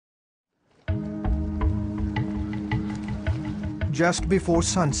Just before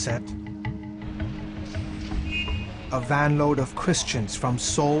sunset, a van load of Christians from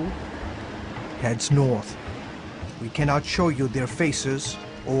Seoul heads north. We cannot show you their faces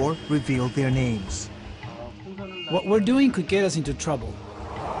or reveal their names. What we're doing could get us into trouble.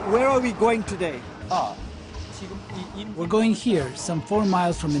 Where are we going today? We're going here, some 4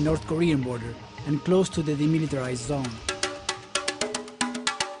 miles from the North Korean border and close to the demilitarized zone.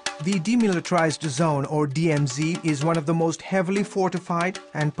 The demilitarized zone, or DMZ, is one of the most heavily fortified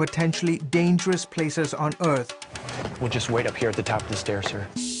and potentially dangerous places on Earth. We'll just wait up here at the top of the stairs, sir.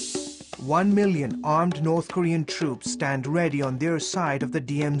 1 million armed North Korean troops stand ready on their side of the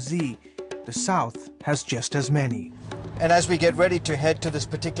DMZ. The South has just as many. And as we get ready to head to this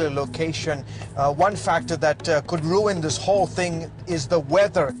particular location, one factor that could ruin this whole thing is the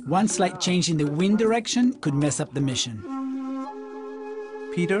weather. One slight change in the wind direction could mess up the mission.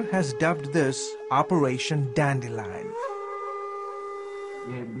 Peter has dubbed this Operation Dandelion.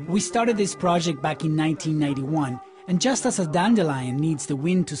 We started this project back in 1991, and just as a dandelion needs the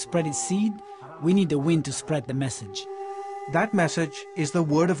wind to spread its seed, we need the wind to spread the message. That message is the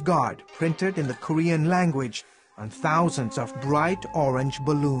Word of God, printed in the Korean language on thousands of bright orange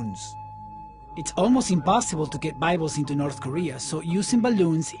balloons. It's almost impossible to get Bibles into North Korea, so using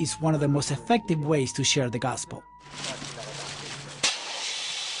balloons is one of the most effective ways to share the gospel.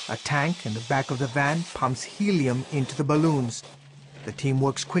 A tank in the back of the van pumps helium into the balloons. The team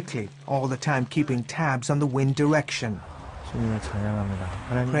works quickly, all the time keeping tabs on the wind direction.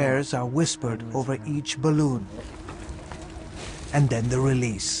 Prayers are whispered over each balloon. And then the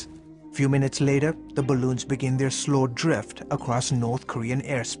release. A few minutes later, the balloons begin their slow drift across North Korean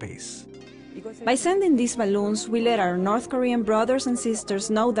airspace. By sending these balloons, we let our North Korean brothers and sisters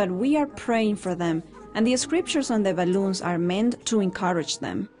know that we are praying for them, and the scriptures on the balloons are meant to encourage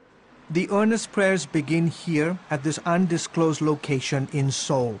them. The earnest prayers begin here at this undisclosed location in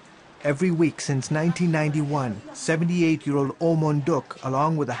Seoul. Every week since 1991, 78-year-old Oh Mon-duk,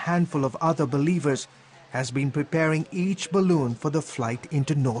 along with a handful of other believers, has been preparing each balloon for the flight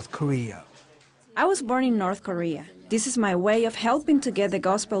into North Korea. I was born in North Korea. This is my way of helping to get the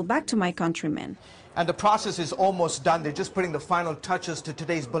gospel back to my countrymen. And the process is almost done. They're just putting the final touches to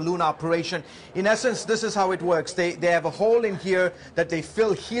today's balloon operation. In essence, this is how it works. They have a hole in here that they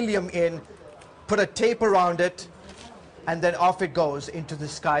fill helium in, put a tape around it, and then off it goes into the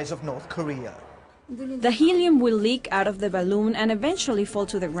skies of North Korea. The helium will leak out of the balloon and eventually fall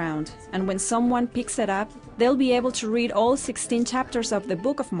to the ground. And when someone picks it up, they'll be able to read all 16 chapters of the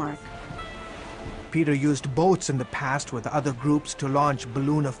Book of Mark. Peter used boats in the past with other groups to launch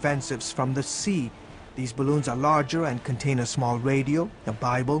balloon offensives from the sea. These balloons are larger and contain a small radio, a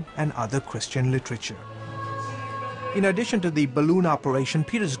Bible, and other Christian literature. In addition to the balloon operation,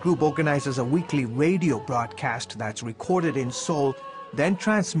 Peter's group organizes a weekly radio broadcast that's recorded in Seoul, then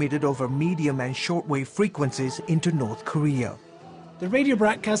transmitted over medium and shortwave frequencies into North Korea. The radio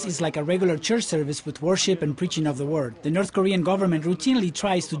broadcast is like a regular church service with worship and preaching of the word. The North Korean government routinely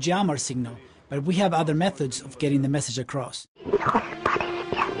tries to jam our signal, but we have other methods of getting the message across.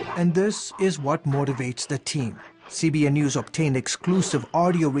 And this is what motivates the team. CBN News obtained exclusive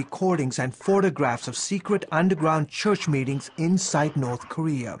audio recordings and photographs of secret underground church meetings inside North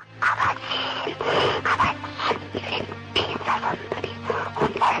Korea.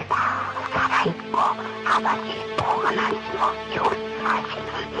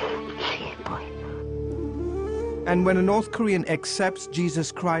 And when a North Korean accepts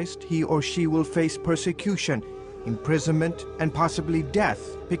Jesus Christ, he or she will face persecution, imprisonment, and possibly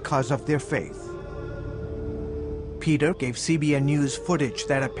death because of their faith. Peter gave CBN News footage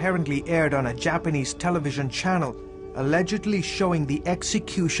that apparently aired on a Japanese television channel, allegedly showing the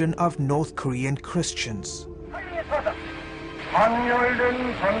execution of North Korean Christians.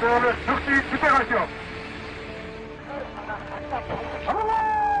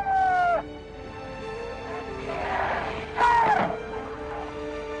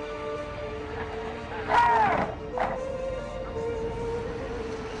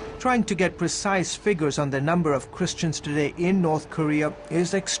 Trying to get precise figures on the number of Christians today in North Korea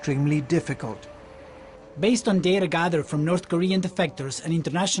is extremely difficult. Based on data gathered from North Korean defectors and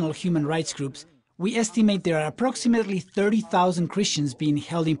international human rights groups, we estimate there are approximately 30,000 Christians being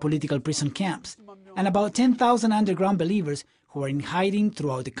held in political prison camps, and about 10,000 underground believers who are in hiding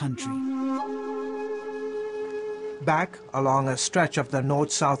throughout the country. Back along a stretch of the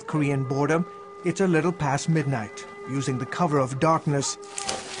North-South Korean border, it's a little past midnight. Using the cover of darkness,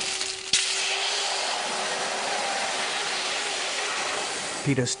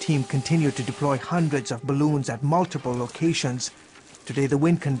 Peter's team continued to deploy hundreds of balloons at multiple locations. Today, the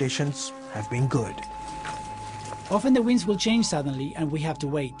wind conditions have been good. Often the winds will change suddenly and we have to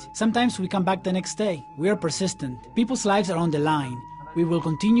wait. Sometimes we come back the next day. We are persistent. People's lives are on the line. We will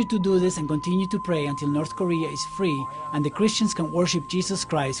continue to do this and continue to pray until North Korea is free and the Christians can worship Jesus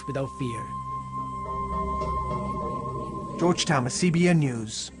Christ without fear. George Thomas, CBN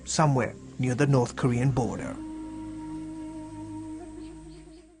News, somewhere near the North Korean border.